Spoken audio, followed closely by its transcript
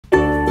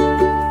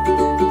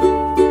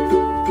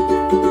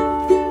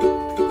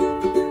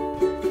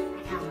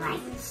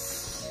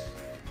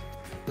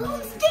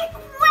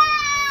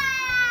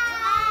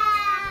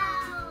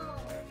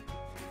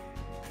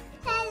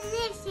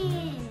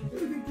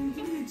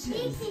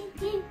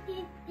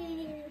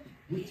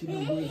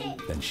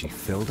Then she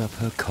filled up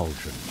her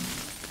cauldron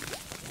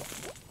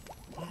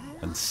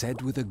and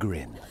said with a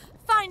grin,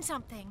 "Find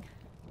something.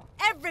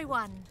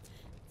 Everyone,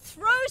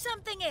 throw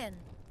something in."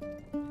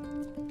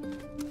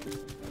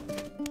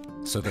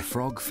 So the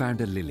frog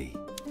found a lily,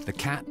 the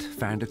cat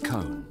found a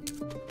cone,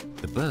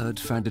 the bird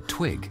found a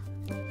twig,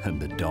 and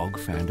the dog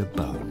found a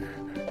bone.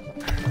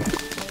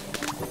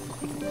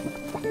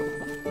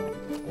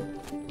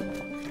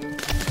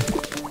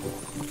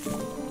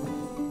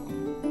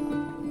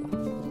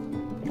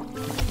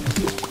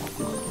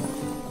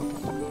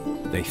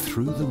 They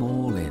threw them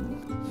all in.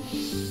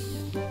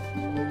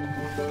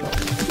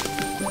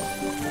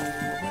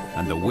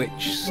 And the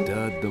witch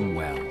stirred them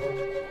well.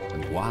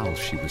 And while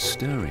she was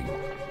stirring,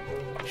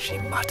 she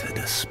muttered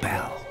a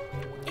spell.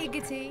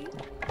 Iggity,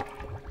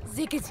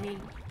 ziggity,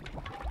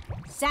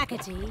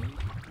 zaggity,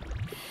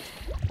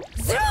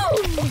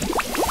 zoom!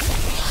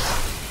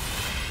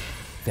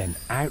 Then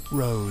out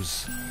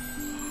rose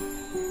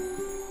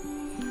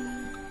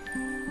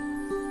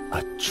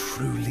a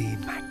truly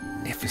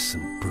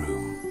magnificent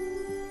broom,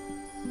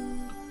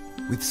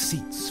 with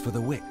seats for the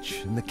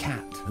witch and the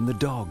cat and the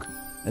dog,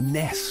 a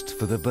nest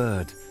for the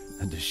bird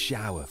and a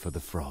shower for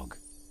the frog.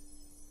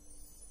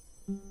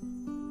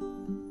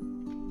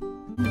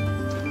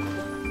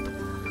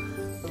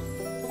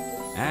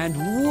 And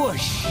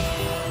whoosh!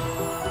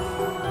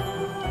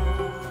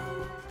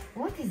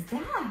 What is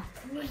that?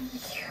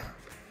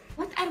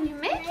 What are we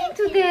making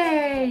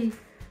today?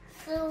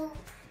 So,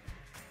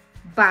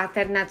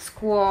 Butternut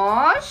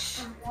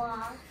squash,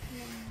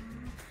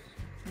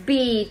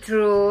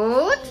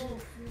 beetroot,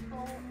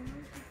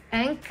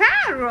 and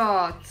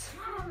carrot.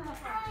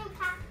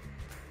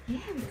 Yeah,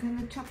 we're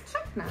gonna chop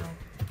now.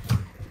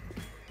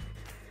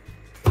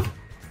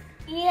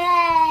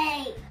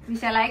 yay!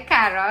 Misha like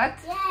carrot.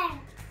 Yeah,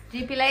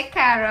 GP like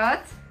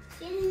carrot.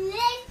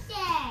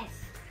 delicious.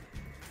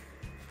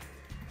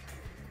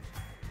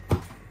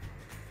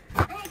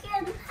 I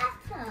got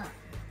pepper.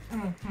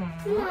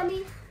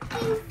 Mommy,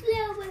 making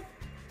flour.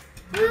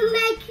 We're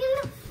making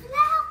a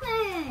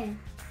flower.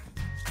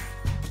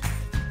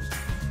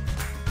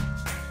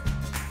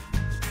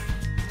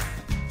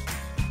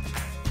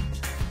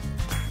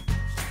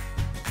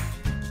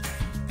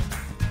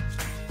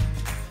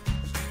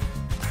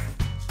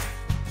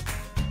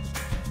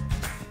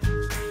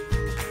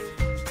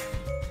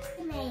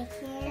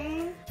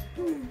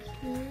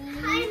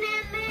 Hi,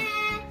 Mama.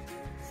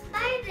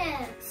 Spider.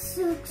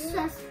 Six a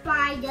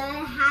spider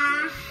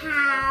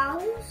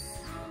house.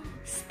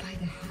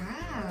 Spider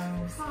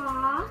house.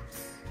 Hot.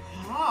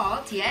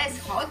 Hot, yes,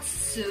 hot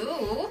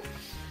soup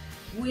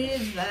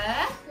with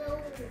a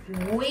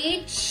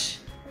witch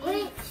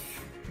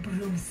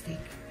broomstick.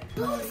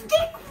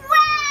 Broomstick.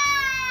 Wow!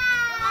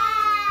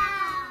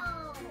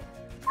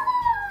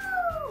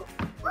 Woo!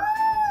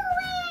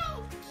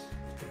 Woo!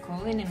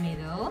 Coal in the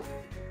middle.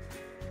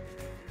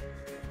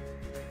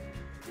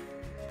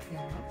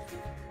 Yeah.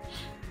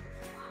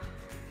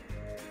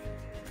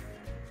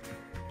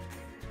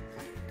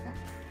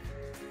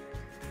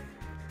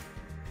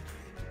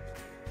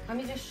 Let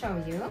me just show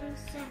you.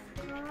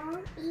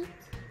 Circle, eat.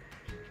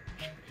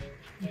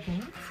 You can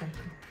eat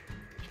something.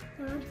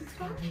 This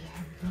one. We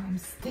have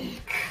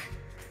broomstick.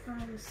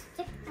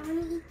 Stick and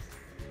eat.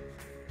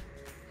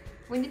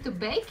 We need to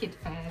bake it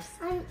first.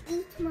 And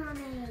eat,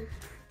 Mommy.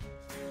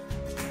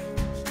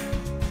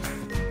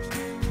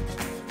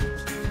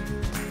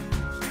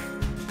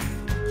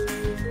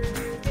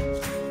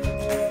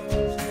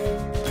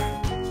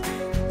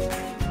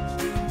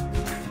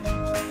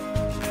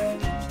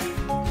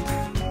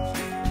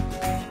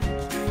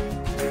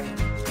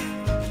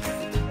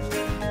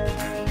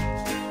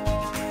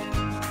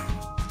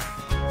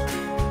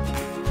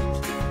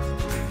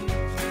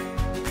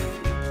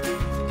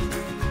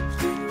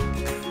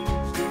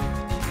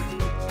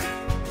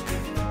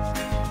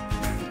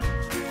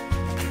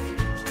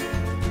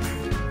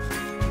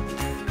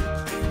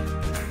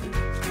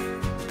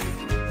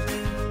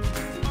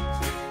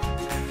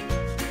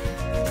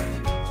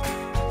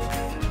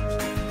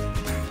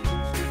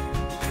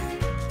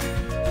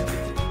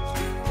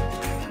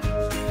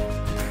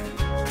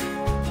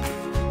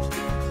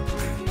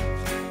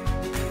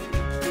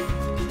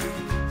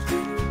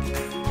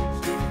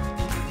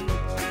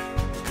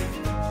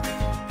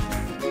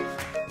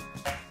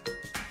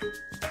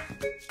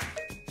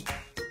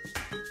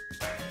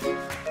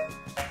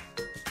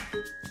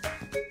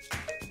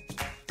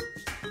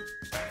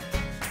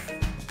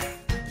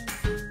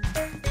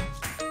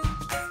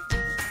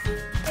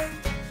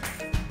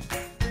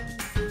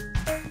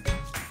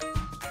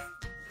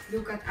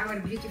 Look at our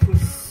beautiful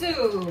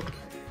soup.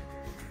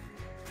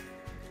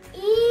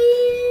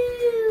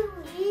 Ew!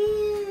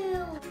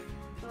 Ew!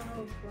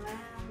 Oh, wow.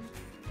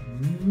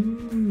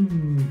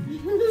 Mmm.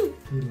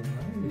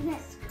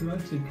 Nice.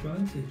 Crunchy,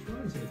 crunchy,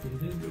 crunchy. I can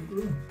hear the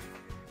broom.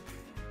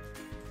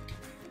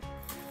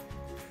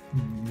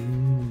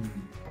 Mmm.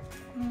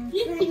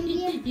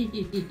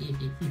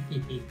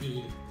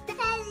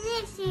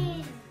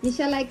 Delicious!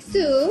 Nisha like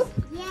soup?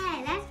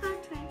 Yeah, let's go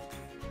try.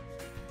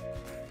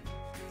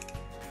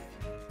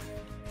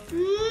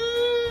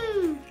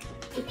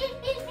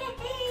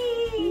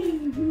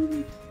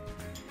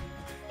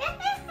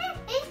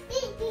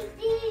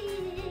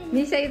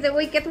 Nisha is a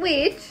wicked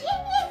witch.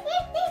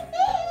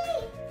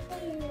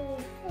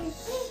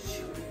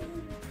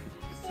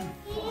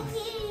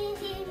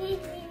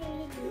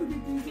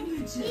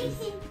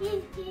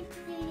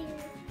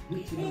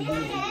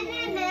 Witches.